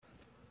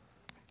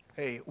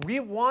Hey, we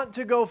want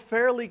to go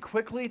fairly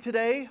quickly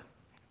today.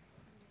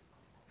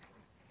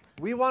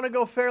 We want to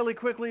go fairly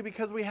quickly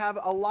because we have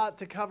a lot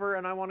to cover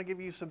and I want to give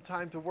you some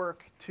time to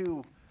work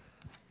too.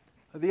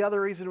 The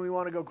other reason we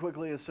want to go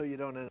quickly is so you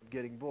don't end up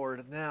getting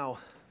bored. Now,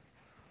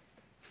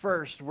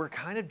 first, we're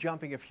kind of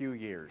jumping a few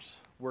years.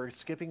 We're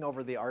skipping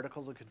over the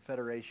Articles of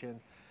Confederation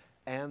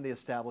and the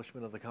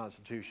establishment of the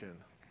Constitution.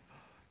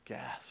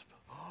 Gasp.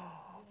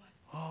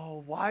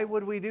 Oh, why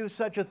would we do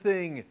such a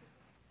thing?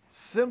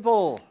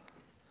 Simple.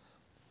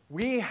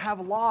 We have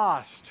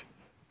lost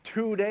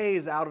 2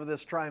 days out of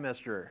this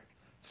trimester.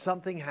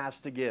 Something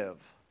has to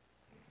give.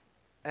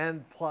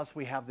 And plus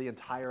we have the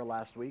entire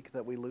last week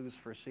that we lose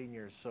for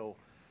seniors, so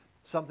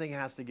something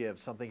has to give,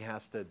 something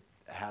has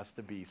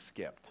to be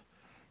skipped.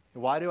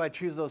 Why do I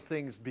choose those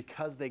things?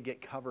 Because they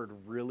get covered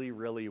really,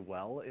 really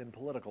well in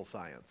political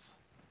science,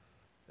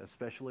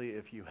 especially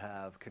if you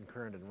have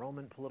concurrent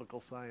enrollment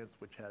political science,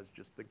 which has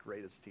just the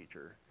greatest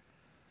teacher.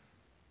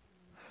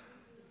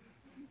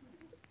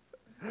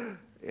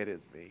 It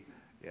is me.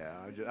 Yeah,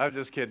 I'm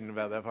just kidding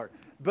about that part.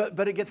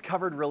 But it gets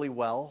covered really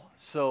well.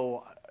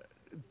 So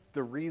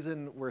the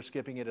reason we're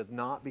skipping it is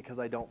not because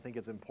I don't think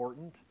it's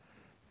important.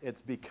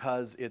 It's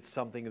because it's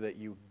something that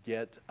you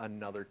get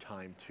another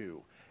time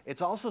too.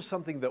 It's also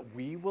something that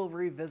we will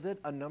revisit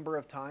a number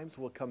of times.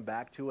 We'll come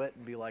back to it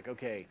and be like,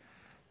 okay,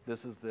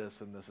 this is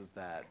this and this is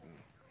that. And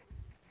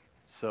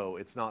so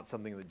it's not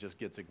something that just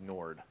gets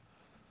ignored.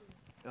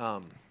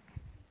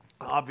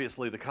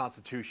 Obviously, the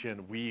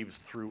Constitution weaves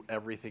through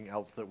everything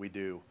else that we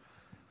do.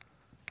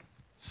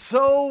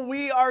 So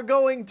we are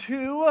going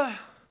to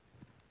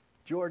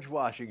George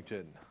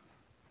Washington.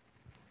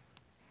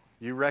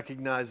 You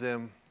recognize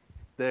him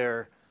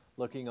there,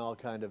 looking all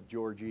kind of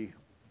Georgy.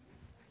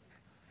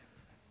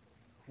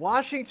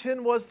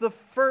 Washington was the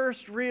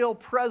first real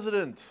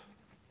president.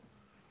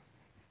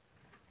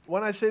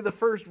 When I say the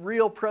first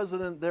real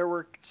president, there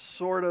were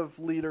sort of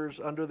leaders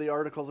under the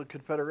Articles of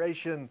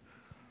Confederation.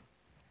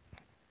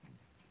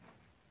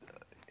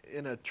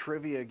 In a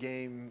trivia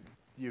game,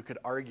 you could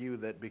argue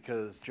that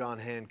because John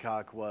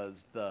Hancock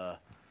was the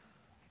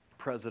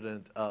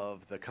president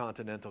of the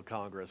Continental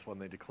Congress when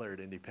they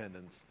declared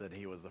independence, that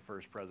he was the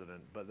first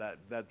president. But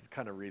that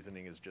kind of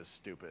reasoning is just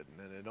stupid,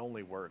 and it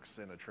only works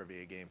in a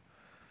trivia game.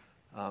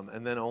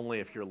 And then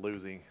only if you're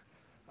losing.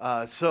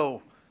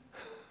 So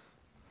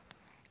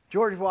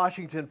George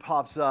Washington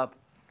pops up,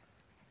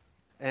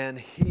 and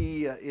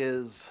he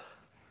is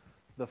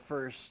the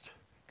first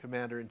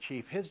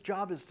commander-in-chief. His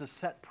job is to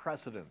set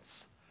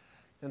precedents.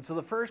 And so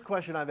the first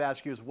question I've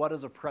asked you is, what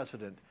is a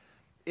precedent?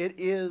 It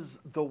is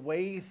the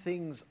way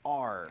things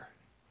are,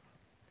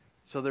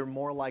 so they're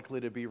more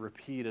likely to be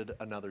repeated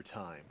another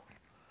time.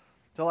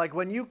 So like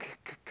when you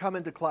come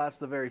into class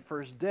the very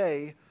first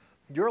day,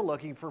 you're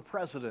looking for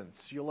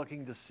precedents. You're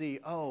looking to see,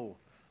 oh,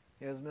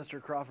 is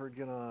Mr. Crawford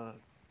gonna,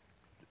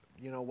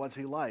 what's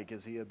he like?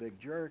 Is he a big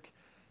jerk?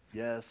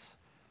 Yes.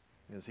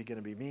 Is he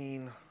gonna be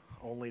mean?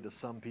 Only to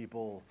some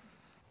people.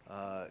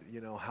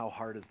 How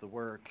hard is the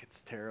work?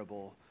 It's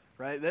terrible,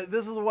 right?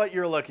 This is what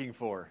you're looking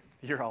for.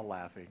 You're all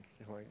laughing.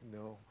 You're like,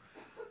 no.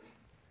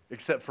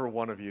 Except for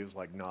one of you is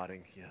like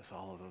nodding. Yes,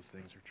 all of those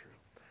things are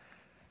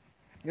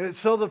true.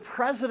 So the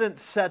president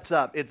sets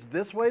up, it's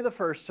this way the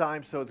first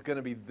time, so it's going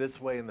to be this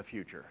way in the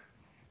future.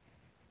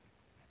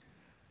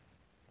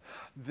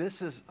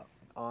 This is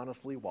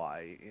honestly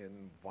why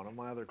in one of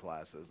my other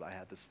classes I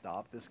had to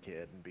stop this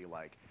kid and be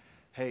like,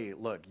 hey,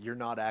 look, you're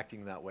not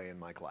acting that way in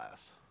my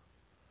class.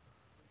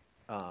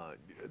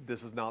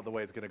 This is not the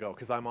way it's going to go,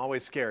 because I'm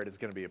always scared it's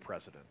going to be a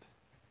precedent.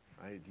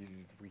 Right?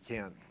 We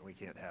can't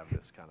have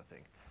this kind of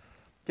thing.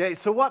 Okay,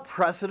 so what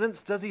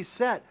precedents does he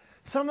set?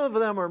 Some of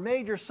them are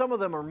major, some of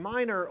them are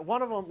minor.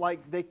 One of them,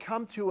 they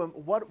come to him,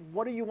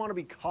 what do you want to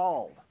be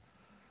called?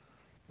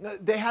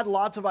 They had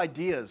lots of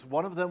ideas.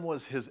 One of them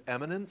was His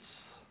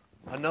Eminence.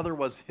 Another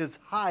was His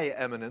High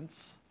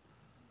Eminence.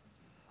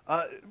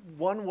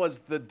 One was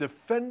the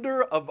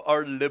Defender of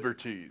Our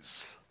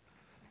Liberties,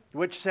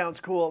 which sounds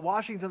cool.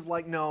 Washington's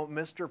like, no,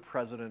 Mr.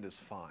 President is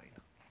fine.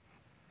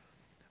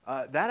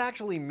 That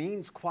actually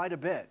means quite a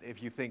bit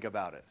if you think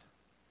about it.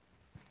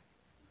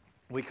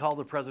 We call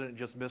the president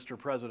just Mr.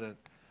 President.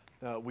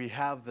 We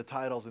have the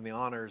titles and the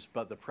honors,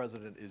 but the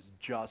president is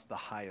just the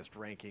highest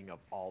ranking of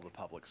all the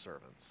public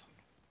servants.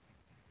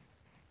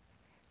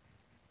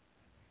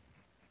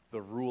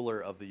 The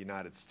ruler of the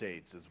United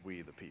States is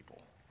we the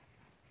people.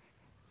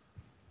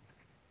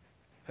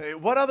 Hey,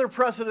 what other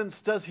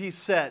precedents does he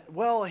set?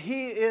 Well,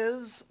 he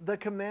is the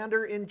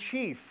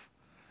commander-in-chief.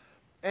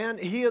 And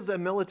he is a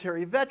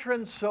military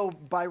veteran, so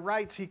by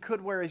rights he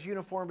could wear his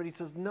uniform, but he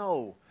says,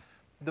 no,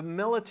 the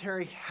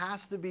military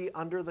has to be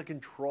under the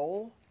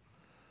control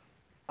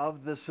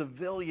of the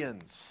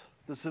civilians.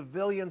 The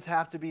civilians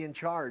have to be in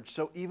charge.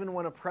 So even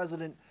when a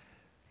president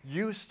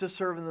used to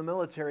serve in the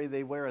military,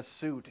 they wear a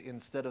suit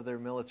instead of their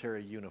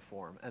military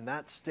uniform. And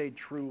that stayed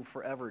true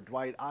forever.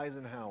 Dwight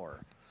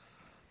Eisenhower.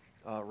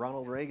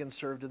 Ronald Reagan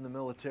served in the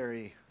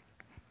military.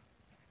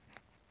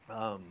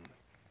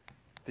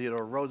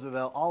 Theodore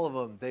Roosevelt, all of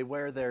them, they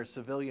wear their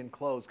civilian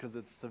clothes because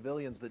it's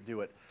civilians that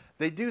do it.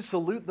 They do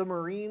salute the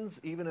Marines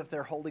even if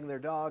they're holding their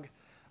dog.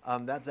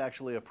 That's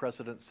actually a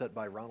precedent set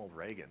by Ronald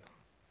Reagan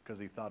because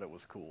he thought it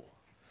was cool.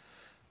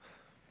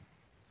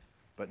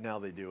 But now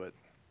they do it.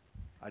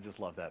 I just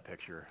love that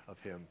picture of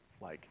him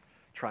like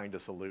trying to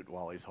salute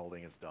while he's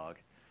holding his dog.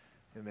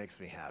 It makes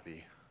me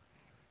happy.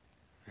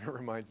 It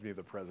reminds me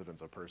the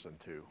president's a person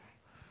too.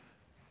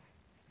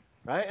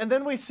 Right? And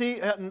then we see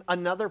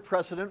another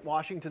precedent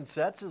Washington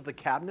sets is the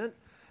cabinet.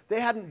 They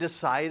hadn't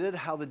decided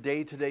how the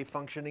day-to-day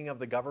functioning of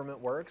the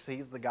government works.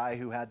 He's the guy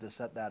who had to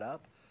set that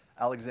up.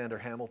 Alexander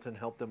Hamilton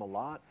helped him a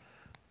lot.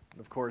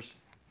 Of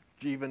course,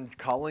 even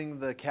calling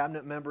the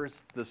cabinet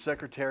members the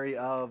secretary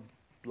of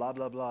blah,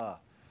 blah, blah.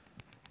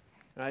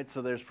 Right?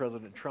 So there's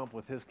President Trump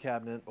with his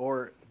cabinet.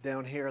 Or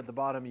down here at the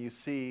bottom, you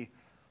see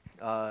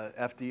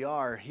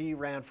FDR. He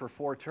ran for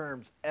 4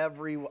 terms.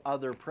 Every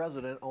other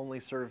president only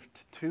served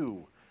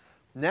 2.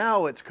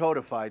 Now it's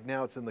codified.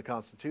 Now it's in the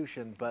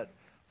Constitution. But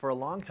for a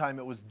long time,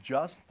 it was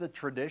just the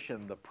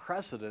tradition, the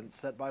precedent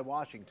set by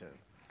Washington,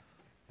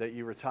 that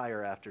you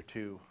retire after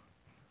two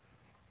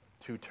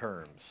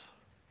terms.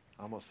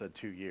 I almost said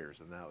 2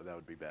 years, and that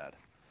would be bad.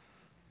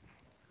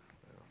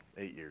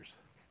 8 years.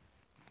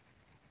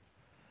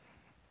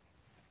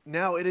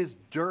 Now, it is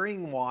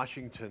during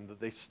Washington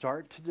that they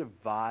start to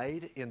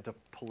divide into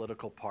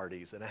political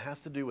parties, and it has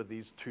to do with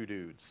these 2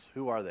 dudes.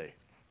 Who are they?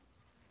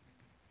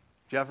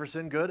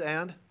 Jefferson, good,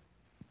 and?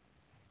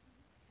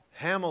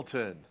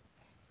 Hamilton.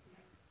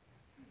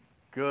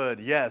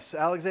 Good, yes.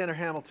 Alexander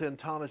Hamilton,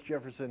 Thomas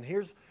Jefferson.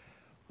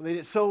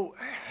 So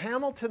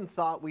Hamilton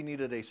thought we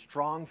needed a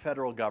strong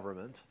federal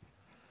government,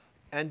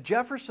 and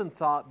Jefferson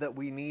thought that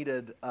we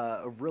needed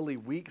a really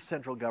weak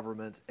central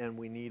government, and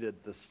we needed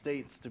the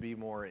states to be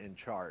more in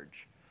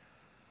charge.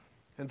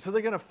 And so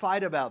they're going to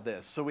fight about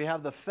this. So we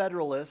have the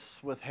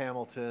Federalists with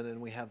Hamilton,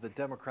 and we have the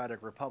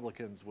Democratic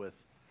Republicans with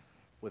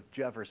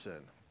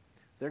Jefferson.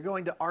 They're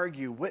going to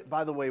argue,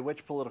 by the way,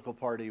 which political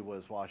party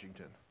was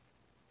Washington?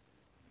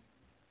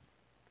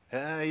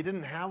 He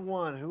didn't have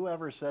one.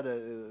 Whoever said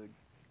it,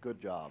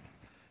 good job.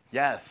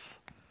 Yes.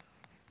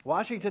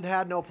 Washington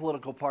had no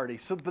political party.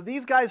 But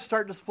these guys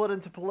start to split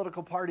into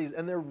political parties,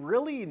 and they're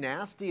really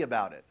nasty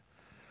about it.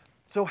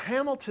 So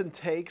Hamilton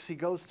he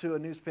goes to a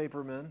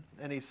newspaperman,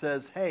 and he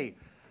says, hey,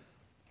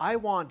 I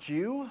want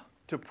you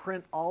to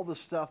print all the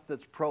stuff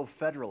that's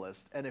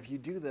pro-federalist, and if you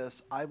do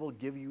this, I will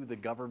give you the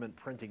government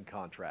printing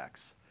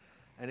contracts.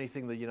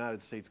 Anything the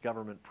United States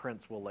government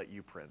prints will let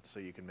you print, so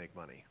you can make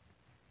money.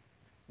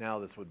 Now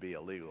this would be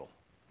illegal.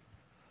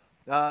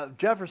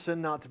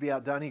 Jefferson, not to be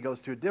outdone, he goes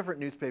to a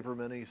different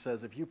newspaperman, and he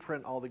says, if you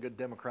print all the good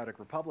Democratic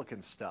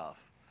Republican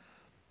stuff,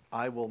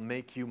 I will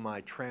make you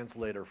my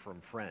translator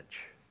from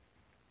French,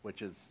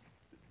 which is,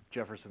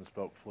 Jefferson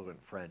spoke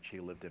fluent French. He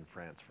lived in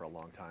France for a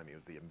long time. He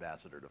was the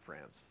ambassador to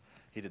France.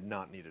 He did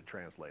not need a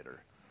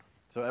translator.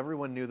 So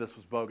everyone knew this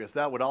was bogus.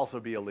 That would also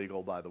be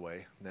illegal, by the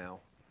way, now.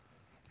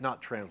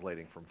 Not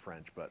translating from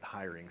French, but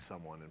hiring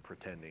someone and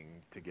pretending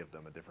to give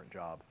them a different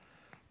job.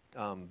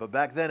 But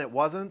back then it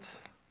wasn't,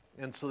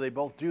 and so they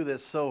both do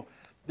this. So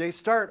they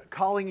start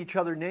calling each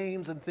other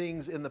names and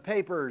things in the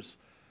papers.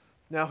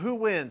 Now who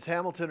wins,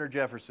 Hamilton or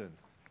Jefferson?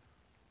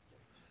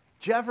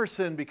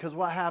 Jefferson, because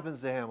what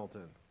happens to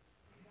Hamilton?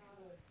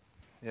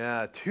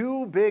 Yeah,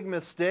 2 big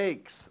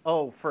mistakes.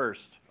 Oh,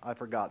 first, I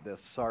forgot this.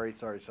 Sorry.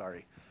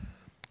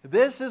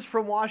 This is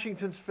from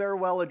Washington's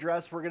farewell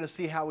address. We're going to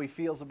see how he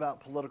feels about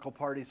political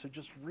parties. So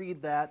just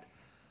read that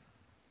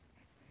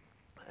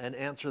and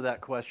answer that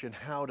question.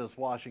 How does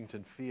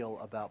Washington feel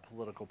about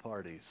political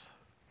parties?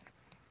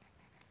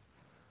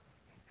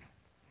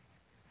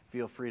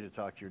 Feel free to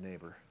talk to your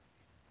neighbor.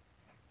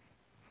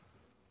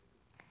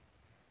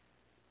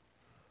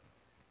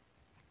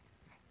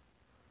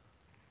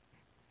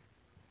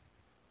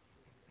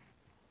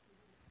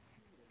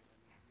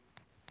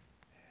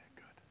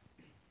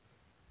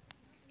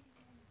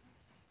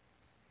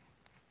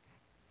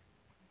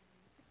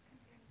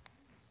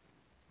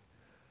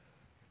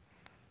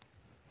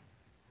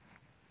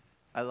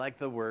 I like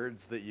the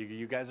words that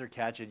you guys are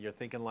catching. You're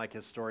thinking like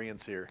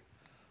historians here.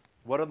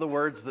 What are the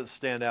words that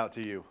stand out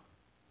to you?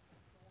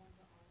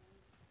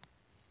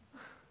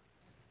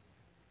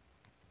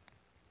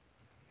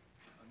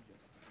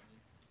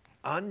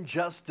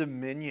 Unjust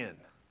dominion.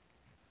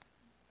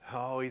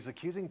 Oh, he's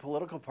accusing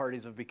political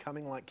parties of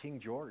becoming like King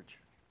George.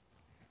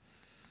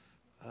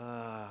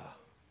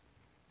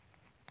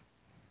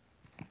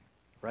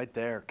 Right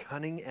there.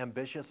 Cunning,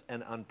 ambitious,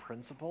 and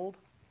unprincipled.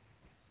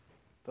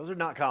 Those are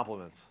not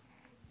compliments.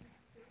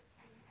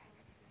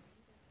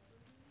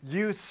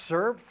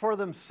 Usurp for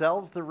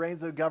themselves the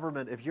reins of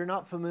government. If you're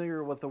not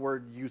familiar with the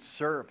word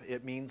usurp,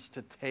 it means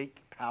to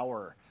take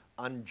power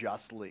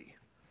unjustly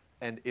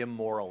and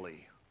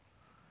immorally.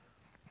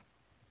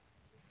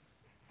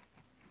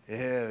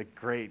 Yeah,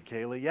 great,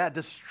 Kaylee. Yeah,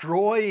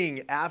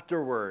 destroying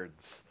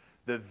afterwards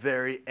the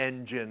very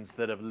engines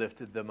that have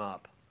lifted them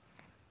up.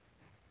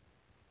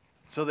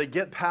 So they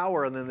get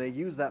power, and then they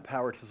use that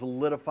power to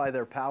solidify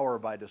their power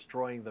by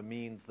destroying the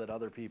means that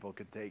other people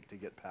could take to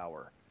get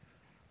power.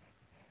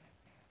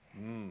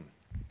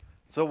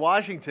 So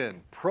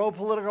Washington,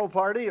 pro-political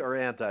party or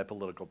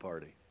anti-political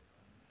party?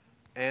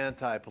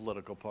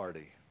 Anti-political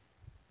party.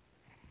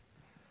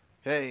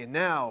 Okay,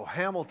 now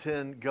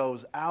Hamilton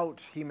goes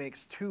out. He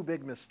makes two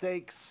big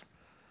mistakes.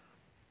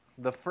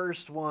 The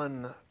first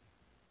one,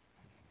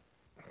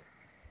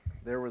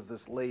 there was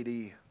this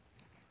lady,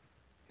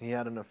 he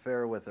had an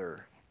affair with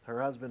her.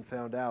 Her husband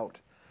found out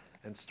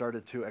and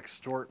started to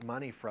extort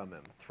money from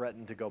him,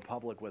 threatened to go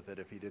public with it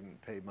if he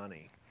didn't pay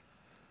money.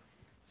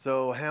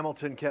 So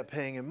Hamilton kept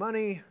paying him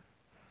money.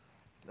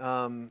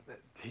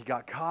 He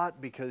got caught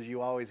because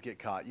you always get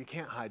caught. You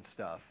can't hide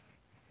stuff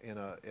in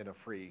a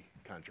free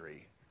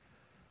country.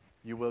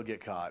 You will get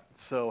caught.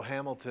 So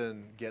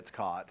Hamilton gets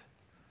caught.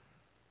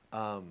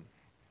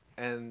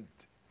 And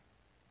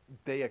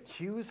they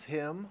accuse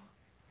him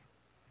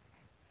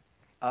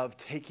of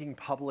taking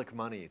public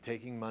money,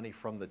 taking money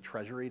from the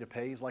treasury to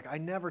pay. He's like, I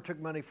never took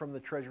money from the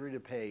treasury to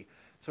pay.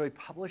 So he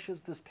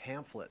publishes this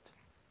pamphlet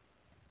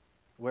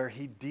where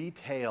he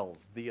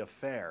details the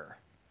affair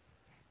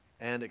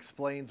and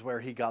explains where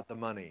he got the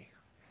money.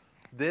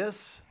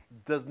 This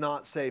does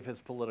not save his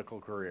political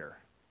career.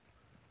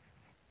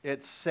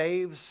 It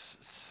saves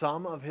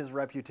some of his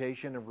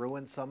reputation and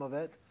ruins some of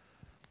it,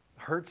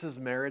 hurts his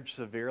marriage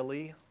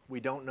severely. We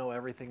don't know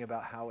everything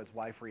about how his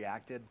wife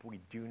reacted. We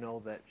do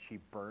know that she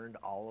burned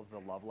all of the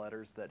love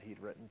letters that he'd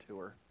written to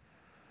her.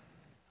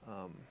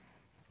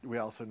 We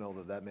also know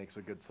that that makes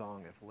a good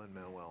song if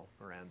Lin-Manuel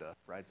Miranda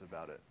writes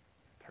about it,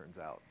 turns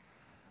out.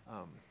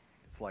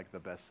 It's like the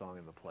best song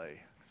in the play,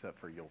 except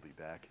for You'll Be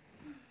Back.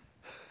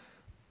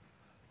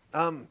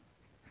 And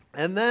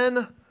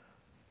then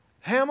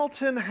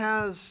Hamilton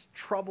has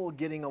trouble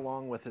getting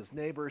along with his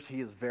neighbors.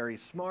 He is very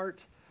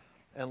smart.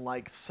 And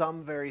like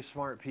some very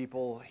smart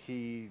people,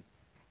 he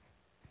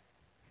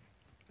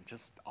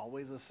just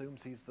always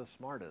assumes he's the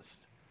smartest.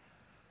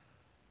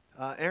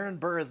 Aaron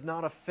Burr is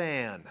not a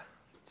fan.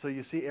 So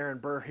you see Aaron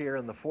Burr here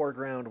in the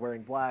foreground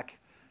wearing black,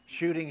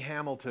 shooting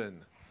Hamilton.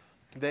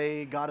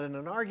 They got in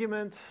an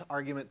argument.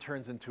 Argument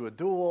turns into a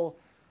duel.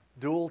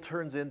 Duel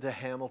turns into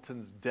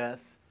Hamilton's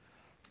death.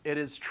 It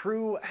is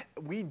true,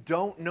 we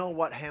don't know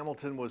what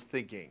Hamilton was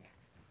thinking.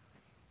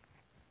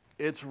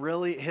 It's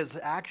really, his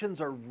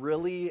actions are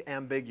really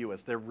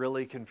ambiguous. They're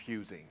really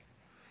confusing.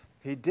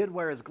 He did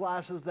wear his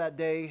glasses that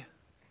day,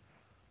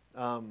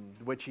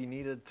 which he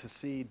needed to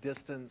see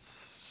distance.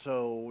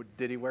 So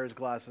did he wear his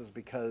glasses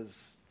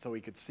so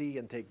he could see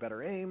and take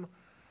better aim?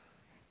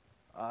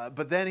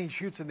 But then he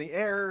shoots in the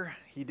air.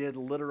 He did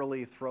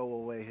literally throw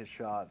away his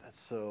shot.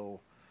 So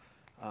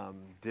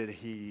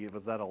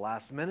was that a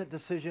last minute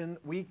decision?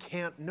 We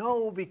can't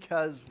know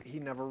because he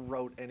never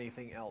wrote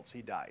anything else.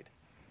 He died.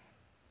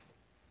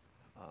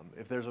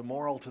 If there's a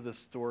moral to this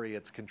story,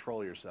 it's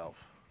control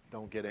yourself.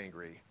 Don't get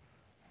angry.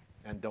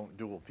 And don't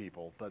duel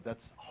people. But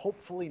that's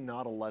hopefully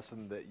not a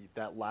lesson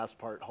that last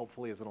part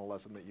hopefully isn't a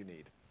lesson that you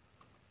need.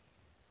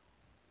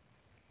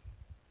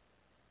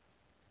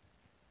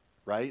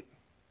 Right?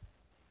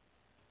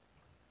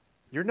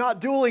 You're not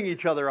dueling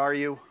each other, are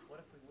you? What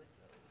if we would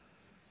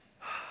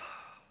though?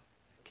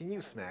 Can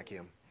you smack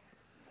him?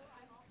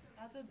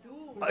 That's a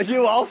duel.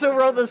 You also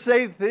wrote the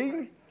same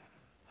thing?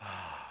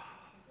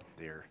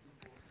 Dear.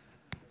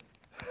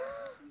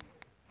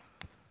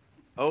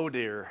 Oh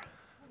dear.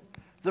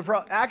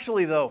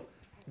 Actually, though,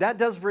 that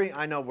does bring,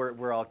 I know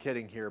we're all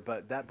kidding here,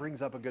 but that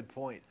brings up a good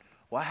point.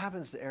 What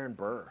happens to Aaron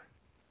Burr?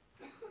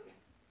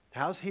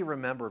 How's he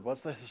remembered?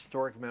 What's the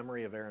historic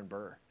memory of Aaron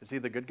Burr? Is he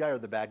the good guy or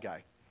the bad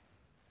guy?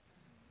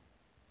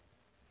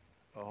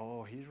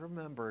 Oh, he's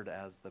remembered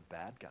as the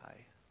bad guy,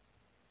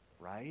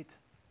 right?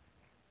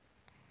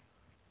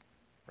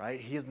 Right?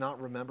 He is not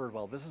remembered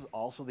well. This is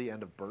also the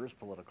end of Burr's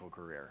political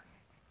career.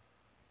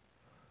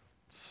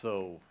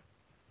 So,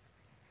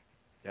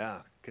 yeah,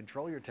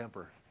 control your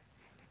temper.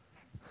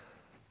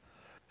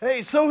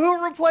 Hey, so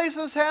who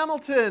replaces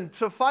Hamilton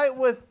to fight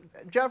with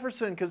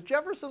Jefferson? Because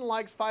Jefferson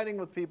likes fighting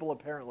with people,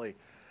 apparently.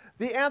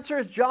 The answer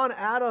is John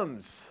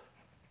Adams.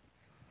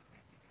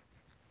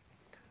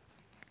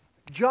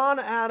 John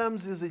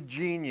Adams is a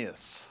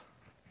genius.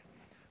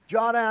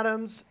 John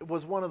Adams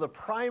was one of the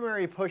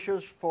primary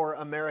pushers for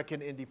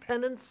American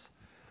independence.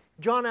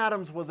 John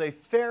Adams was a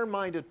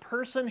fair-minded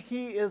person.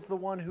 He is the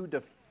one who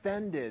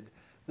defended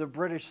the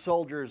British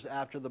soldiers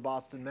after the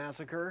Boston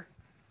Massacre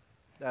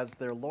as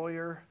their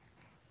lawyer.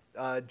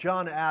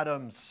 John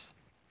Adams,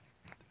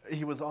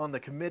 he was on the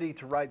committee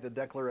to write the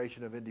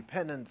Declaration of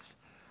Independence.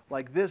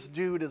 Like, this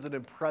dude is an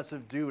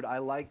impressive dude. I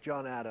like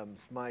John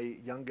Adams. My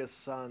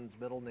youngest son's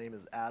middle name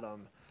is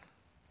Adam,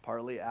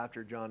 partly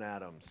after John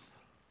Adams.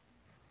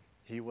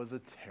 He was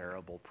a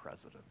terrible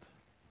president.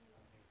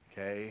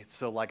 Okay,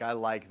 so like, I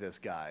like this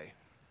guy.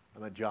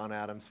 I'm a John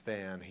Adams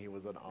fan. He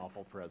was an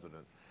awful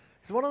president.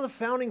 He's one of the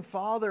founding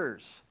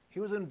fathers. He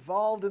was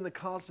involved in the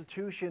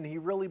Constitution. He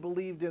really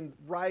believed in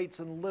rights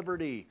and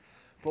liberty.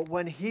 But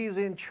when he's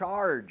in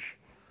charge,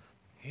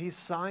 He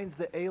signs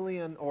the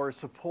Alien or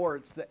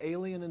supports the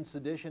Alien and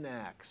Sedition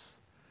Acts.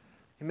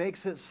 He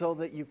makes it so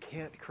that you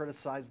can't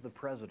criticize the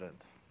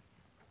president.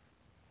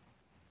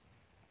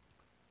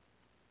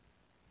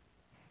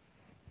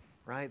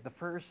 Right? The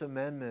First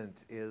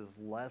Amendment is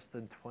less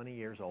than 20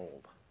 years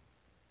old.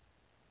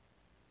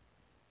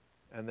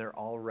 And they're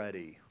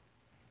already,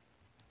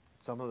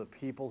 some of the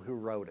people who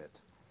wrote it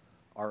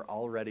are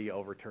already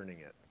overturning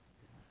it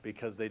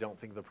because they don't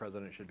think the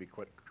president should be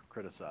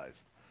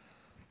criticized.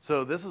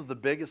 So this is the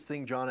biggest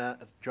thing John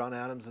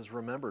Adams is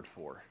remembered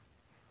for.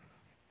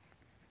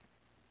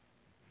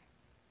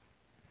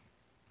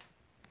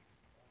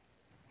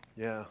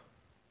 Yeah.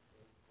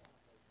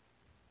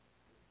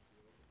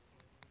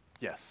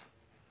 Yes.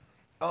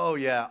 Oh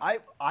yeah.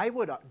 I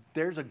would.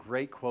 There's a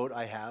great quote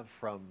I have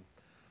from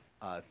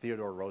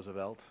Theodore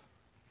Roosevelt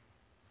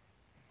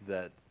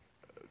that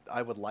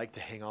I would like to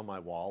hang on my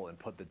wall and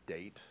put the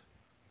date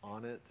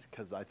on it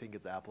because I think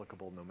it's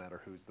applicable no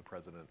matter who's the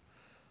president.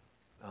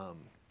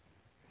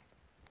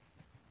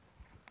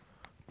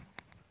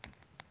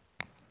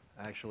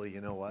 Actually, you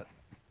know what?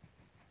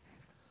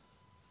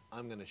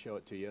 I'm going to show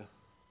it to you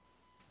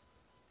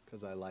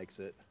because I likes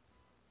it.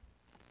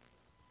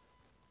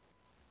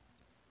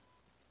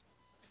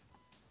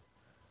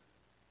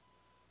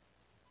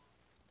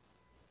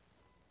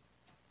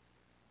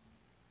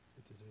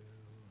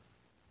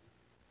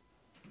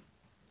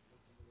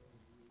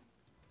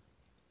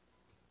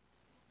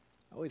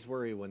 I always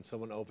worry when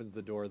someone opens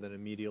the door then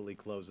immediately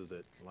closes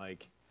it.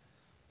 Like,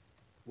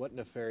 what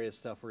nefarious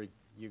stuff were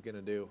you going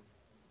to do?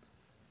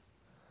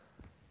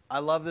 I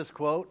love this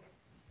quote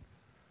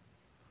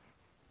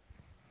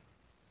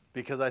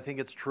because I think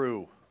it's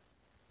true.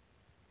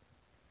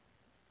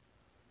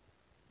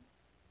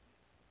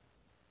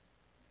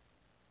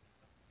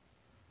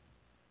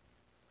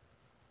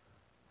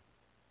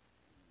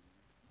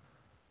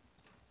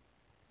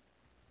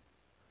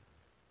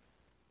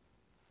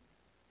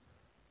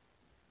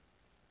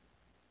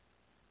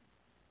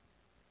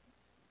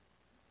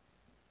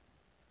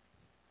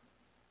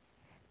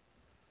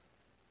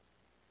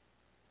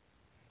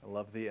 I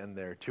love the end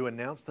there. To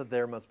announce that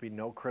there must be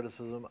no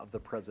criticism of the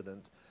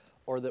president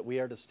or that we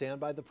are to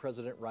stand by the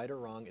president, right or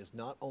wrong, is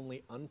not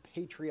only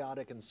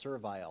unpatriotic and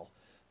servile,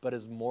 but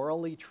is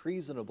morally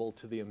treasonable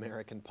to the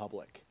American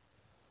public.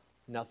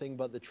 Nothing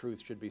but the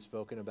truth should be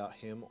spoken about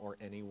him or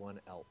anyone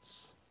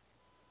else.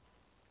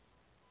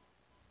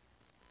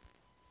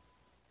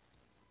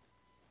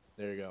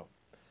 There you go.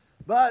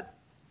 But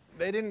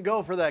they didn't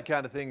go for that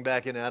kind of thing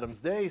back in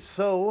Adams' day,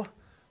 so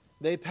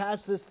they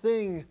passed this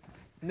thing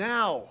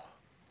now.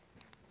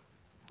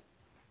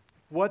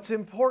 What's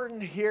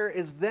important here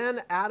is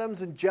then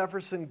Adams and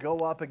Jefferson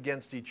go up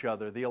against each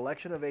other, the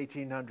election of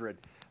 1800.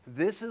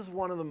 This is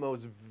one of the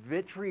most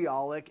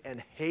vitriolic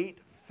and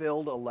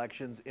hate-filled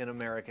elections in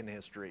American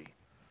history.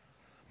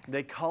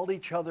 They called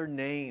each other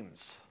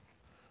names.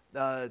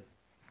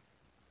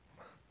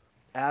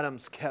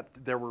 Adams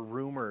there were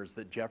rumors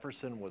that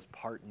Jefferson was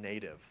part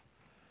native.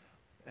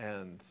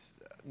 And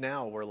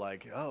now we're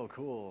like, oh,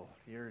 cool,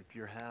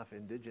 you're half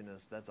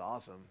indigenous, that's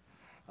awesome.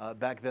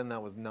 Back then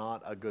that was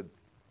not a good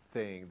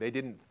thing. They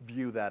didn't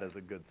view that as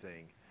a good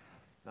thing.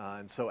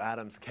 And so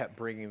Adams kept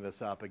bringing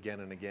this up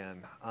again and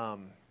again.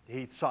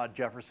 He saw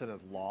Jefferson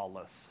as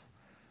lawless.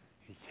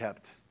 He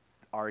kept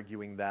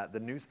arguing that. The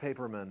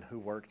newspaperman who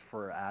worked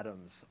for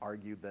Adams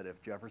argued that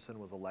if Jefferson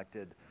was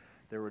elected,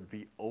 there would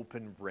be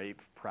open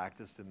rape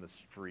practiced in the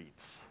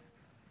streets.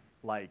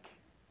 Like,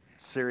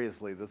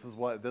 seriously, this is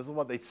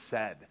what they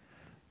said.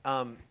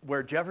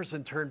 Where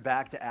Jefferson turned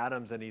back to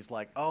Adams and he's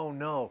like, oh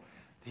no,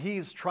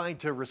 he's trying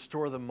to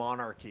restore the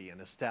monarchy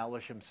and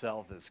establish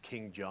himself as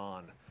King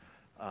John.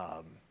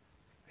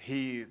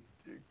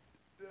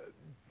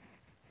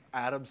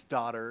 Adam's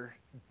daughter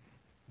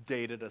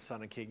dated a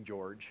son of King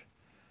George.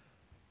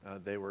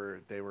 They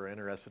were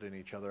interested in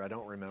each other. I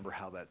don't remember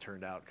how that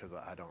turned out because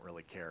I don't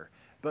really care.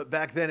 But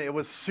back then it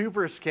was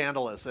super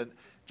scandalous, and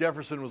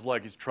Jefferson was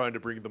like, he's trying to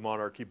bring the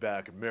monarchy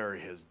back and marry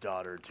his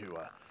daughter to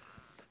a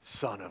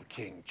son of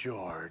King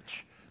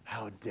George.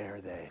 How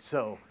dare they?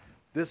 So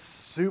this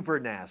super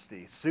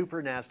nasty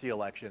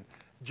election.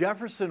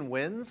 Jefferson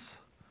wins.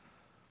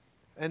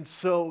 And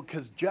so,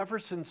 because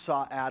Jefferson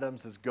saw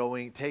Adams as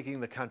taking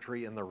the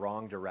country in the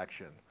wrong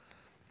direction.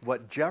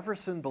 What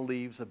Jefferson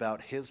believes about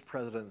his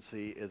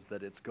presidency is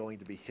that it's going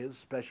to be his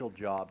special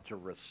job to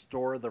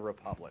restore the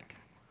republic,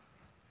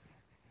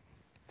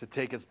 to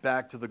take us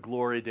back to the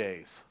glory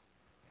days.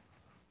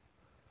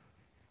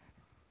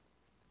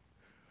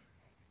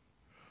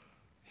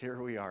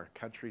 Here we are,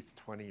 country's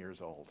 20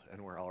 years old, and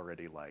we're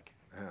already like,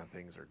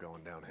 things are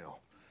going downhill.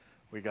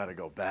 We got to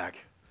go back.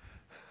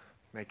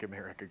 Make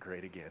America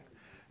great again.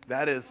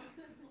 That is,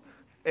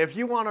 if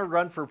you want to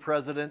run for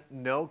president,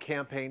 no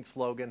campaign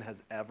slogan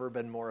has ever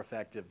been more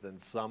effective than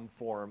some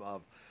form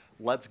of,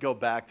 let's go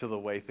back to the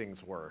way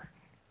things were.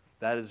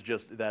 That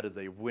is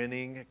a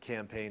winning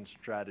campaign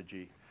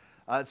strategy.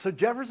 So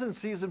Jefferson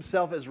sees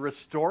himself as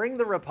restoring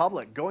the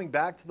republic, going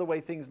back to the way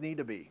things need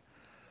to be.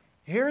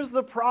 Here's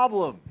the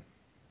problem.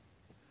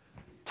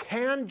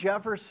 can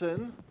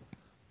Jefferson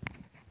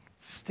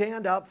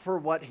stand up for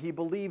what he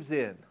believes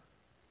in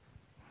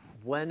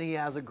when he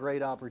has a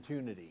great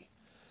opportunity?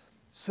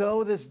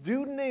 So this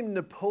dude named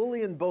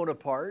Napoleon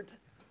Bonaparte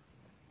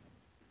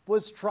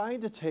was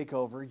trying to take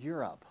over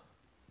Europe,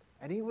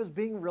 and he was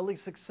being really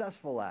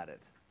successful at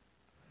it.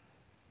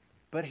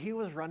 But he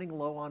was running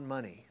low on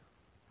money.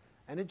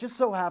 And it just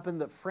so happened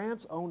that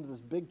France owned this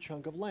big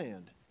chunk of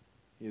land.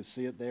 You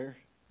see it there?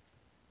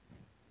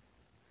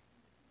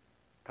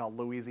 Called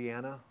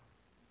Louisiana.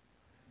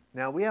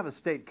 Now, we have a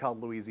state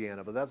called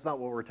Louisiana, but that's not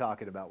what we're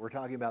talking about. We're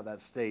talking about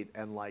that state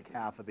and like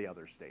half of the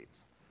other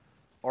states,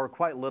 or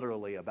quite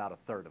literally about a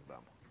third of them.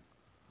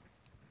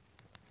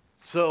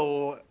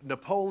 So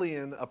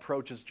Napoleon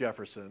approaches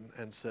Jefferson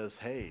and says,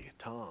 hey,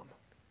 Tom,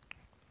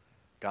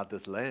 got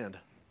this land.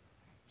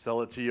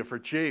 Sell it to you for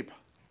cheap.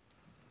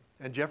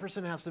 And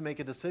Jefferson has to make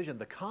a decision.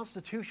 The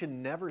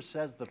Constitution never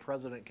says the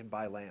president can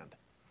buy land.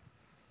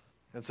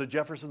 And so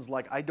Jefferson's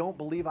like, I don't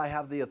believe I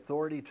have the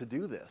authority to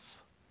do this.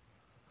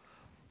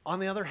 On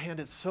the other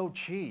hand, it's so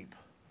cheap.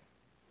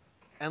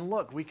 And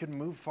look, we could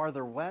move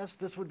farther west.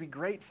 This would be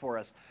great for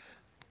us.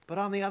 But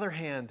on the other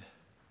hand,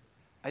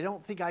 I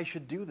don't think I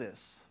should do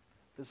this.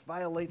 This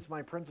violates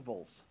my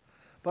principles.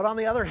 But on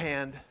the other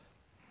hand,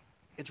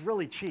 it's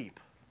really cheap.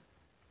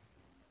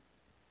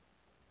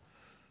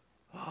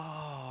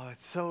 Oh,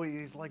 it's so easy.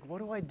 He's like, what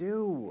do I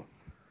do?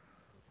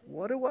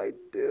 What do I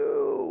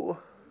do?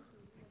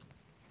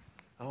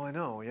 Oh, I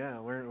know. Yeah,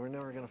 we're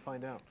never going to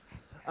find out.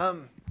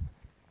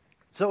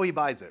 So he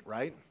buys it,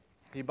 right?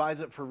 He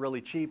buys it for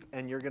really cheap,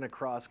 and you're going to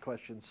cross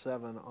question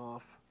 7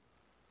 off.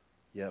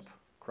 Yep,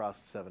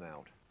 cross 7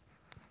 out.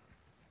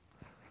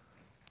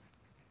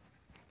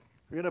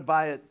 You're going to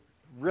buy it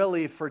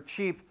really for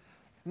cheap.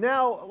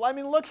 Now, I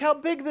mean, look how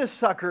big this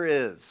sucker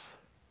is.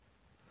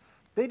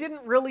 They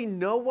didn't really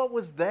know what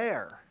was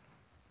there.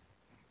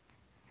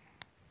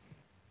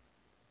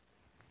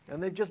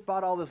 And they've just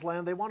bought all this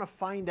land. They want to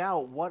find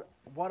out what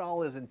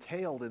all is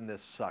entailed in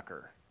this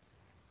sucker.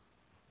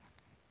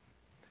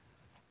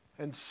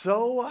 And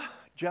so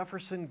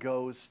Jefferson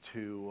goes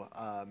to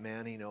a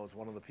man he knows,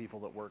 one of the people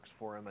that works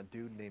for him, a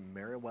dude named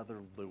Meriwether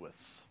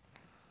Lewis.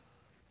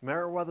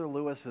 Meriwether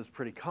Lewis is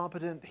pretty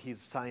competent. He's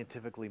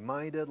scientifically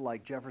minded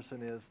like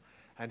Jefferson is.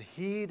 And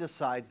he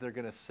decides they're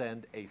going to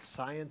send a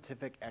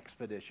scientific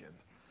expedition.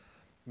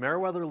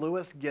 Meriwether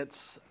Lewis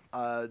gets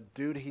a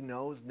dude he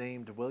knows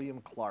named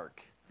William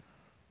Clark.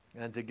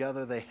 And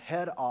together they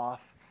head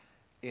off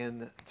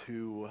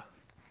into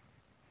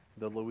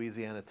the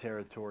Louisiana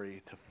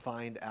Territory to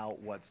find out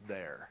what's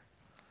there.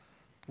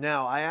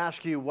 Now, I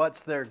ask you,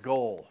 what's their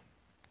goal?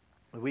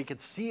 We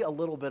could see a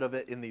little bit of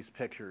it in these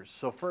pictures.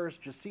 So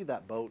first, just see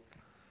that boat.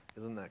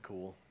 Isn't that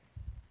cool?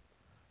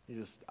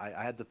 I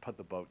had to put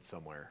the boat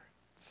somewhere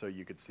so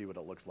you could see what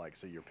it looks like,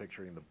 so you're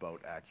picturing the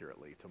boat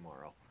accurately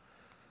tomorrow.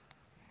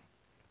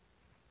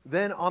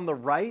 Then on the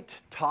right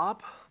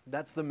top,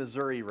 that's the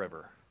Missouri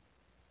River.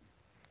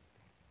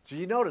 So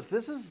you notice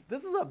this is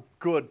a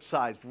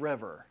good-sized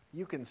river.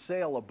 You can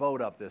sail a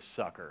boat up this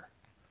sucker.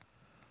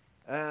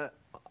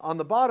 On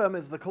the bottom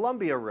is the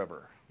Columbia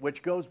River,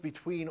 which goes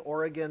between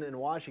Oregon and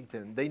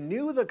Washington. They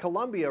knew the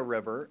Columbia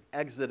River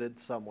exited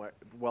somewhere.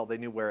 Well, they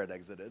knew where it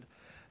exited.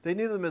 They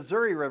knew the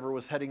Missouri River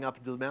was heading up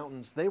into the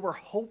mountains. They were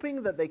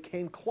hoping that they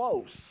came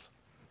close.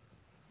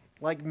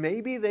 Like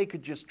maybe they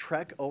could just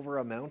trek over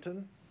a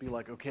mountain, be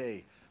like,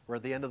 okay, we're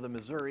at the end of the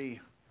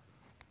Missouri,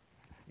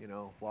 you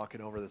know,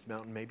 walking over this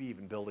mountain, maybe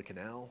even build a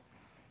canal.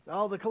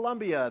 Oh, the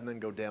Columbia, and then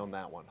go down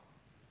that one.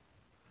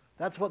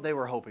 That's what they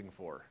were hoping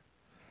for.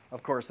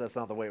 Of course, that's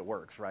not the way it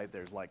works, right?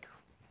 There's like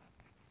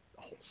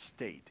a whole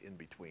state in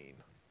between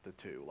the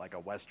two, like a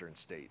western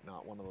state,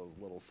 not one of those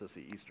little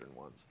sissy eastern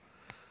ones.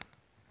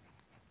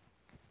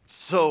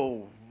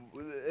 So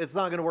it's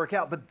not going to work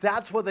out, but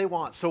that's what they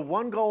want. So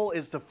one goal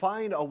is to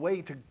find a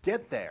way to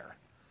get there,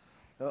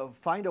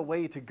 find a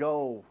way to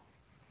go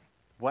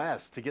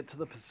west, to get to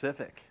the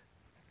Pacific.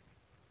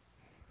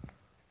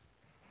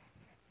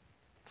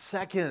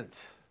 Second,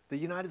 the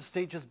United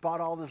States just bought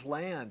all this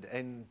land,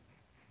 and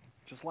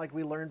just like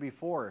we learned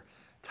before,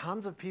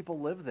 tons of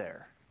people live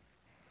there.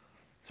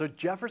 So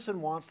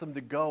Jefferson wants them to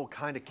go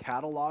kind of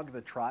catalog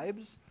the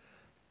tribes,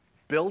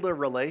 build a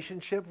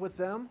relationship with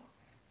them,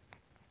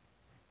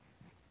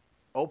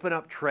 open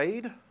up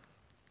trade,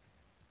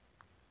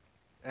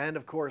 and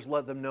of course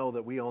let them know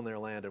that we own their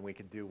land and we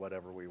can do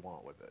whatever we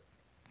want with it.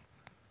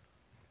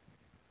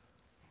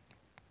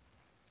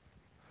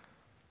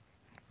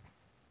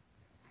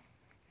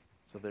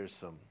 So there's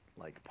some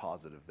like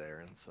positive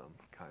there and some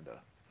kind of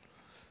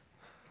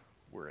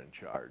we're in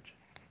charge.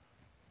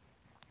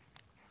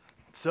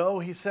 So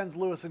he sends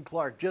Lewis and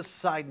Clark. Just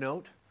side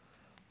note,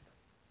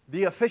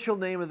 the official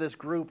name of this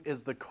group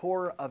is the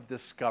Corps of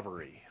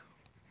Discovery.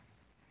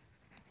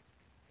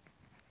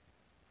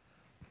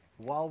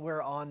 While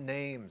we're on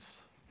names,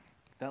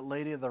 that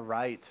lady to the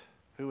right,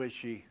 who is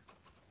she?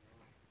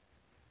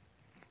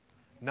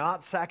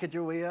 Not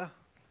Sacagawea?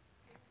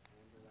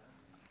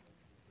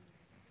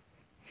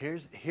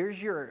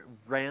 Here's your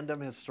random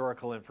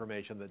historical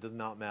information that does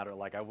not matter.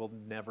 Like, I will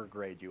never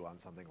grade you on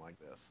something like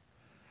this.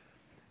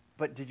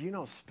 But did you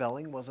know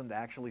spelling wasn't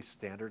actually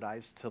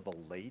standardized till the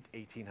late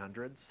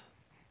 1800s?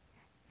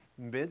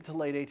 Mid to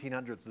late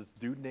 1800s, this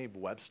dude named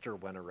Webster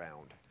went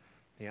around.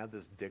 He had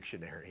this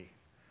dictionary,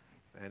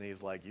 and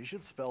he's like, you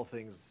should spell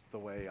things the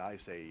way I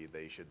say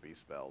they should be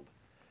spelled.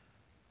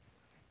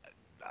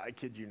 I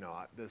kid you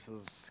not. This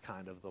is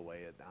kind of the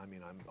way I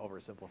mean, I'm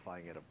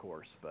oversimplifying it, of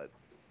course, but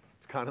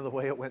it's kind of the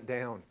way it went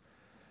down.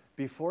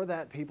 Before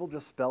that, people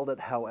just spelled it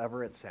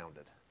however it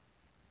sounded.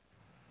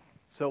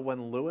 So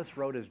when Lewis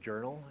wrote his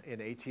journal in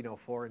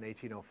 1804 and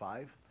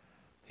 1805,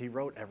 he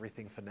wrote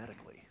everything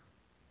phonetically.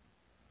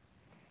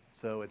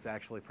 So it's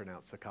actually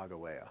pronounced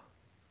Sacagawea.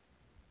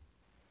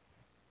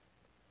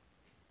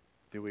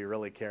 Do we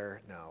really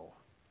care? No.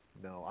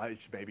 No,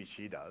 maybe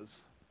she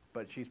does,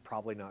 but she's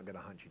probably not going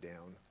to hunt you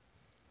down.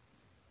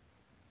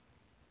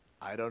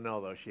 I don't know,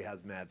 though. She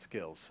has mad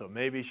skills, so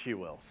maybe she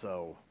will.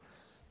 So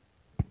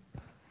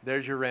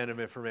there's your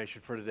random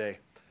information for today.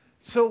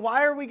 So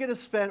why are we going to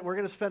spend, we're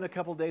going to spend a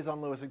couple days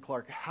on Lewis and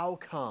Clark. How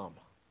come?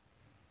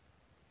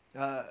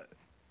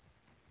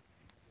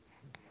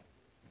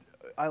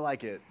 I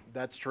like it.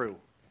 That's true.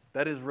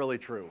 That is really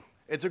true.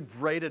 It's a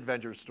great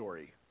adventure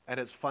story, and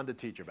it's fun to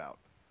teach about.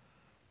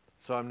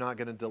 So I'm not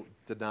going to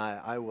deny,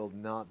 I will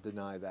not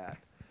deny that.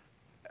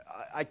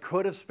 I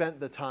could have spent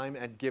the time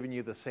and given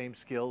you the same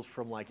skills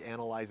from like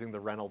analyzing the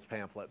Reynolds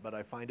pamphlet, but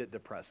I find it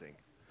depressing.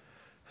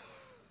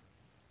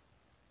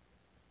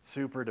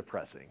 Super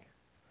depressing.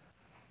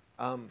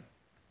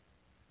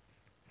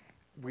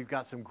 We've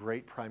got some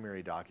great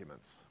primary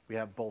documents. We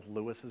have both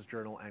Lewis's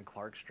journal and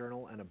Clark's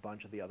journal, and a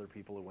bunch of the other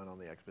people who went on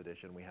the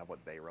expedition. We have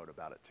what they wrote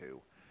about it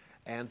too,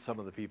 and some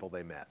of the people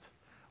they met.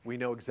 We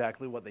know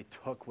exactly what they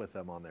took with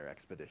them on their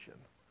expedition.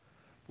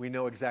 We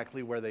know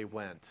exactly where they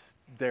went.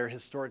 They're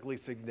historically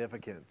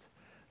significant.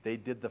 They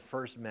did the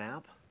first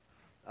map.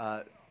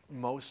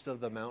 Most of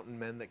the mountain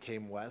men that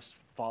came west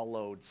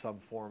followed some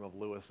form of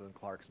Lewis and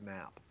Clark's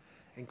map,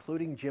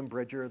 including Jim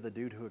Bridger, the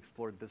dude who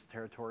explored this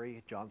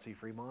territory, John C.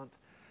 Fremont.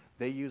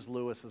 They used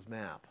Lewis's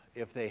map.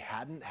 If they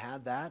hadn't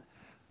had that,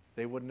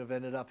 they wouldn't have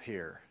ended up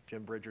here.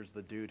 Jim Bridger's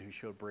the dude who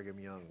showed Brigham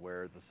Young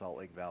where the Salt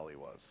Lake Valley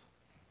was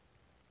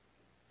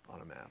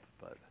on a map,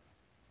 but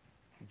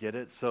get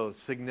it? So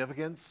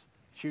significance,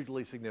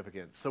 hugely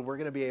significant. So we're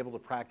going to be able to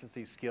practice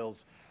these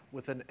skills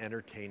with an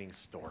entertaining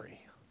story.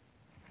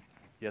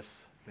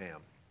 Yes, ma'am.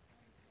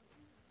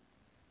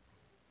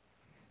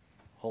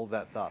 Hold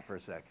that thought for a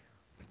sec.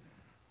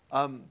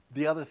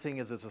 The other thing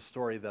is it's a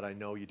story that I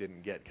know you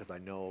didn't get because I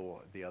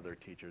know the other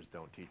teachers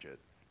don't teach it.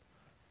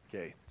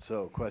 Okay,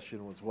 so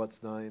question was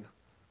what's 9?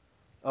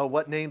 Oh,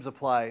 what names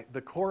apply? The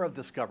Corps of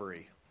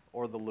Discovery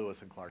or the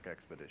Lewis and Clark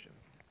expedition.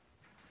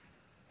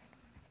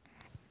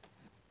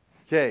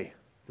 Okay,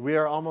 we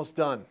are almost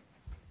done.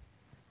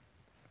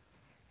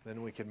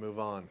 Then we can move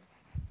on.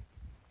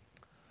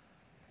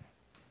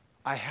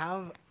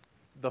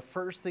 The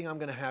first thing I'm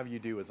going to have you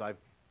do is I've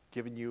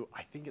given you,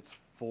 I think it's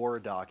 4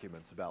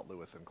 documents about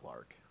Lewis and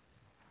Clark.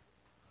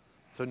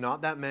 So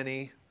not that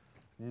many,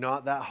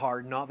 not that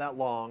hard, not that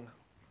long,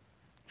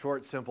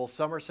 short, simple.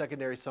 Some are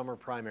secondary, some are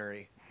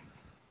primary.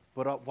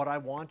 But what I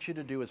want you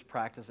to do is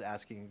practice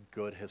asking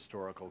good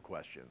historical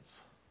questions.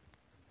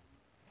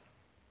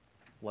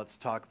 Let's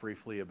talk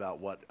briefly about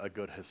what a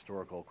good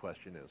historical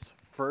question is.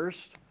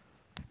 First,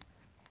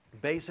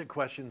 basic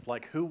questions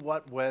like who,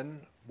 what, when,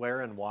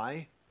 where, and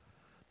why.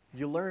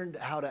 You learned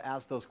how to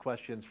ask those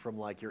questions from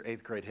like your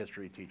 8th grade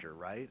history teacher,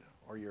 right?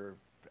 Or your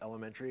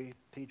elementary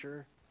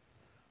teacher.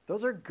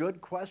 Those are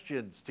good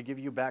questions to give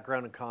you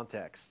background and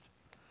context.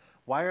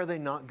 Why are they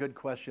not good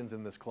questions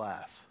in this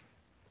class?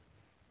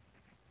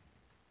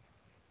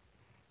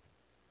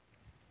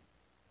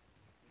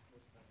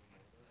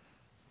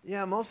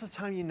 Yeah, most of the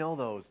time you know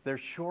those. They're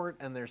short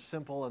and they're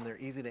simple and they're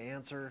easy to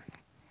answer.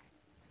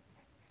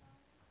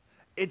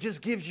 It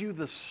just gives you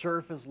the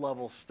surface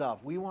level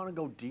stuff. We want to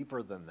go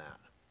deeper than that.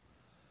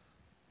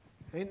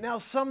 Now,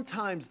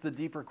 sometimes the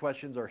deeper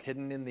questions are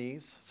hidden in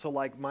these. So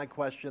like my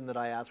question that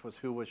I asked was,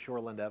 who was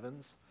Shoreland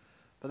Evans?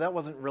 But that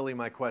wasn't really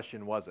my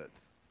question, was it?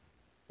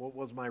 What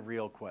was my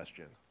real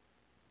question?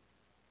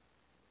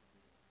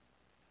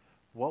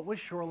 What was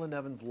Shoreland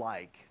Evans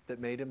like that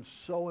made him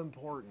so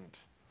important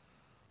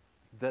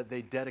that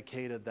they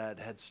dedicated that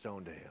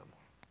headstone to him?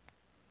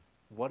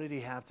 What did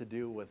he have to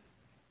do with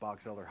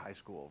Box Elder High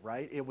School,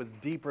 right? It was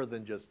deeper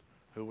than just,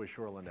 who was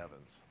Shoreland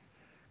Evans?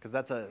 Because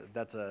that's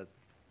a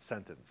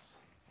sentence.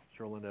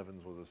 Shoreland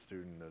Evans was a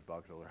student at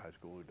Box Elder High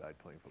School who died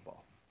playing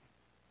football.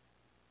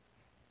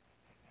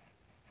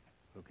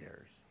 Who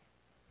cares?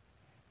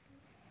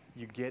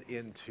 You get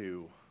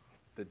into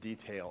the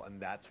detail, and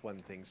that's when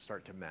things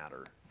start to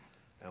matter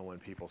and when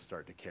people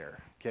start to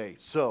care. Okay,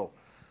 so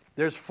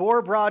there's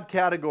 4 broad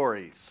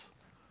categories.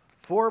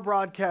 4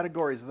 broad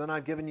categories, and then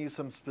I've given you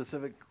some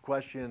specific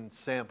question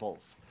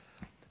samples.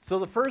 So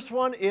the first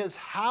one is,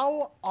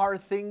 how are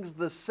things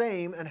the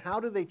same and how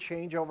do they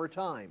change over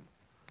time?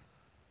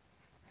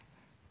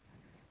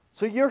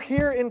 So you're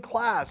here in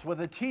class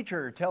with a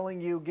teacher telling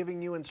you,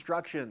 giving you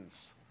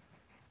instructions.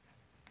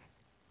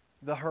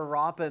 The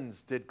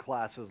Harappans did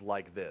classes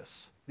like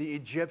this. The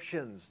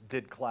Egyptians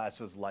did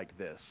classes like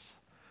this.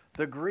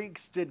 The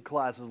Greeks did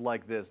classes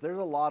like this. There's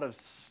a lot of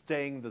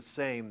staying the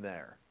same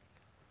there.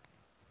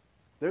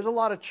 There's a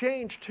lot of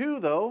change too,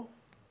 though.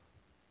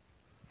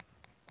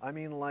 I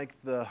mean, like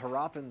the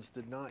Harappans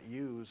did not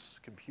use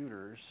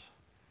computers.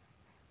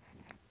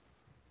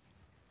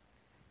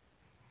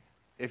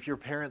 If your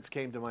parents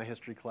came to my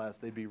history class,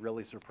 they'd be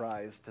really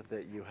surprised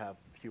that you have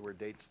fewer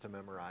dates to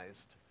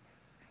memorized.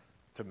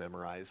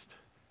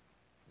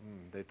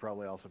 They'd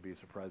probably also be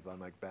surprised by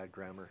my bad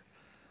grammar.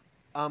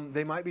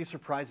 They might be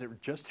surprised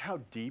at just how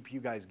deep you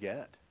guys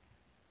get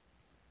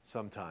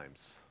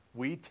sometimes.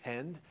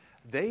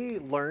 They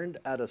learned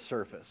at a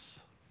surface.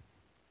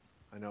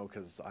 I know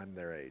because I'm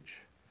their age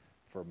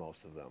for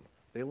most of them.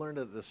 They learned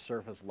at the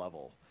surface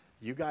level.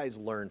 You guys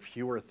learn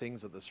fewer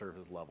things at the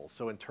surface level.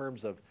 So in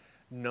terms of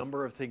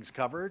number of things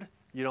covered,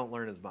 you don't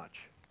learn as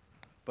much.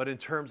 But in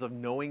terms of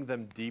knowing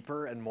them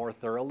deeper and more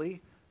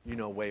thoroughly, you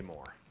know way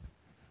more.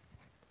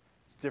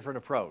 It's a different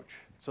approach.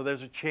 So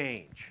there's a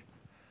change.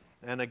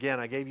 And again,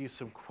 I gave you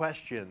some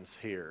questions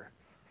here.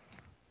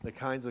 The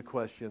kinds of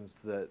questions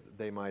that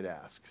they might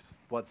ask.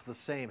 What's the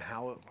same?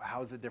 How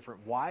is it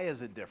different? Why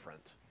is it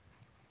different?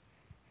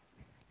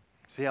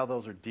 See how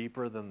those are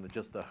deeper than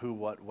just the who,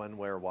 what, when,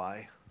 where,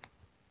 why?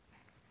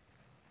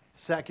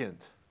 Second,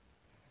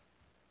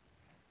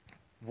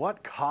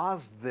 what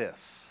caused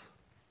this?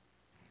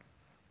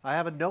 I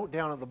have a note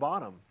down at the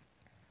bottom.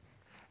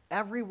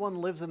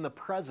 Everyone lives in the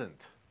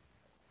present.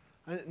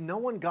 No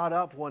one got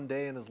up one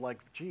day and is like,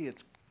 gee,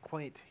 it's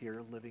quaint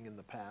here living in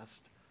the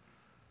past.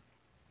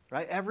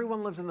 Right?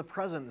 Everyone lives in the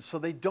present, so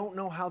they don't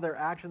know how their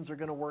actions are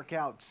going to work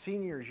out.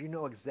 Seniors, you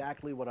know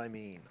exactly what I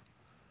mean.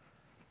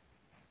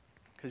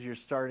 Because you're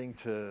starting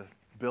to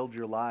build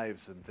your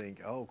lives and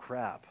think, oh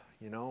crap,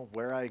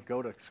 where I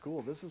go to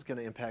school, this is going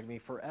to impact me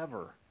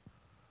forever.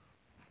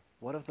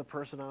 What if the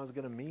person I was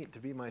going to meet to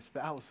be my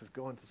spouse is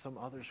going to some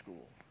other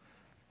school?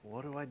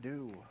 What do I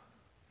do?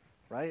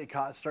 Right?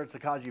 It starts to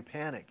cause you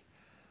panic.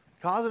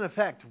 Cause and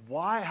effect.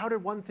 Why? How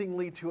did one thing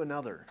lead to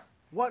another?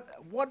 What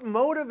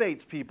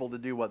motivates people to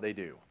do what they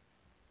do?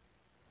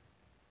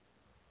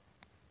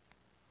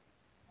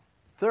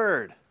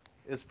 Third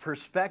is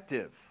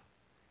perspective.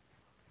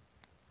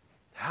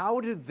 How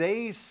did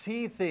they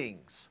see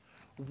things?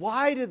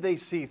 Why did they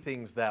see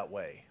things that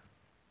way?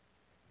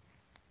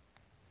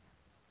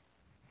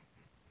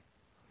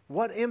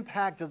 What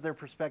impact does their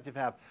perspective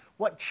have?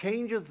 What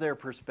changes their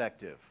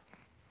perspective?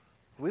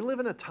 We live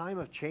in a time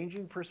of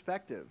changing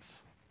perspectives.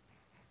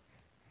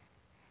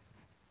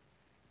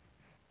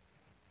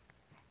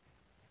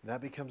 That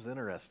becomes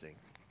interesting.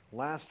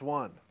 Last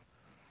one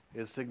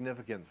is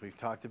significance. We've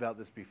talked about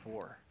this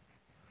before.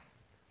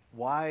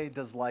 Why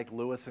does like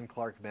Lewis and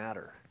Clark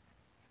matter?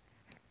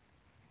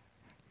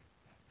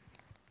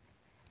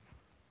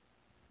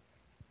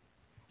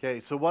 Okay,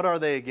 so what are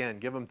they again?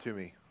 Give them to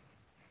me.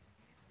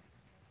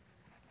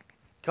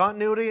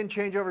 Continuity and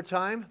change over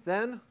time,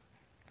 then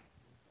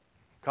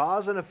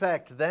cause and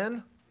effect,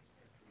 then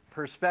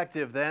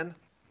perspective, then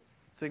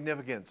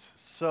significance.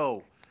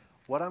 So,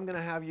 what I'm going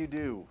to have you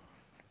do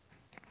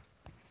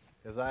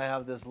is I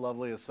have this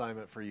lovely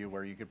assignment for you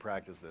where you could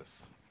practice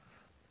this.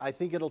 I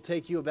think it'll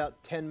take you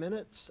about 20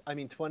 minutes.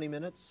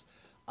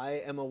 I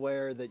am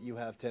aware that you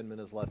have 10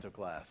 minutes left of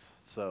class,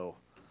 so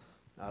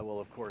I will,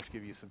 of course,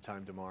 give you some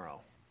time tomorrow.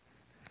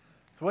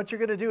 So what you're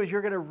going to do is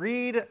you're going to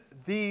read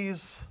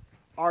these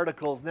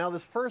articles. Now,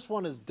 this first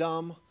one is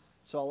dumb,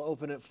 so I'll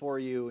open it for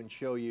you and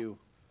show you.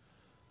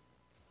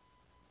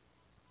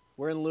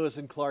 We're in Lewis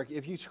and Clark.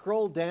 If you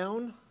scroll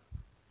down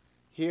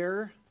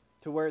here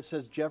to where it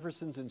says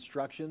Jefferson's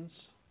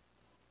instructions,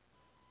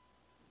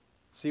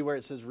 see where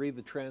it says read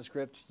the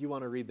transcript? You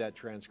want to read that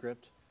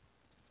transcript.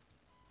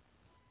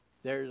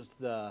 There's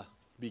the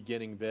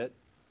beginning bit.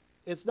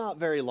 It's not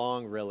very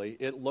long, really.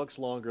 It looks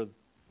longer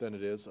than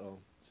it is. Oh,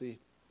 see?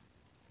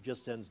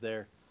 Just ends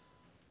there.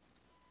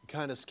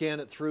 Kind of scan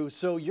it through.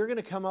 So you're going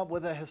to come up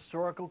with a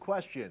historical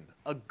question,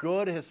 a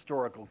good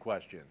historical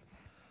question.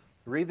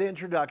 Read the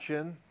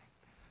introduction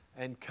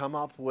and come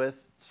up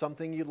with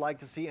something you'd like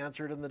to see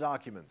answered in the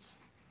documents.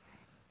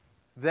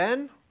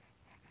 Then,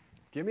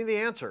 give me the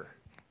answer.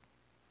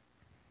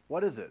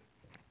 What is it?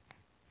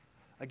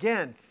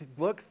 Again,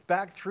 look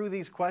back through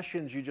these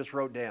questions you just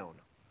wrote down.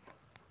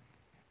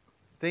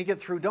 Think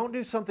it through. Don't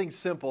do something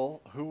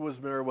simple. Who was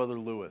Meriwether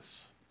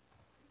Lewis?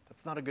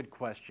 That's not a good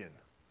question.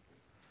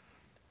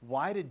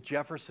 Why did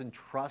Jefferson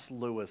trust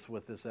Lewis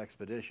with this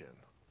expedition?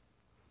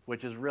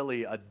 Which is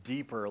really a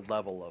deeper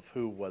level of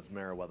who was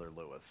Meriwether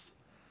Lewis.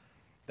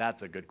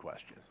 That's a good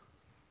question.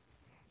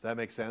 Does that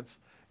make sense?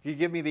 You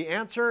give me the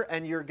answer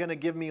and you're going to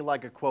give me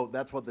like a quote.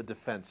 That's what the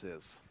defense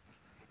is.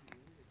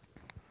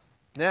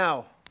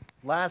 Now,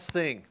 last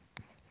thing.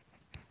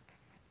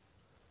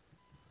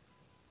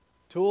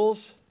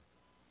 Tools,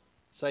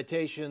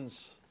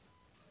 citations.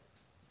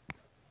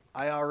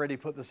 I already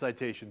put the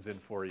citations in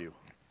for you.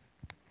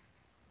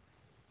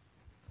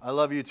 I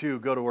love you too.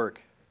 Go to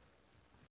work.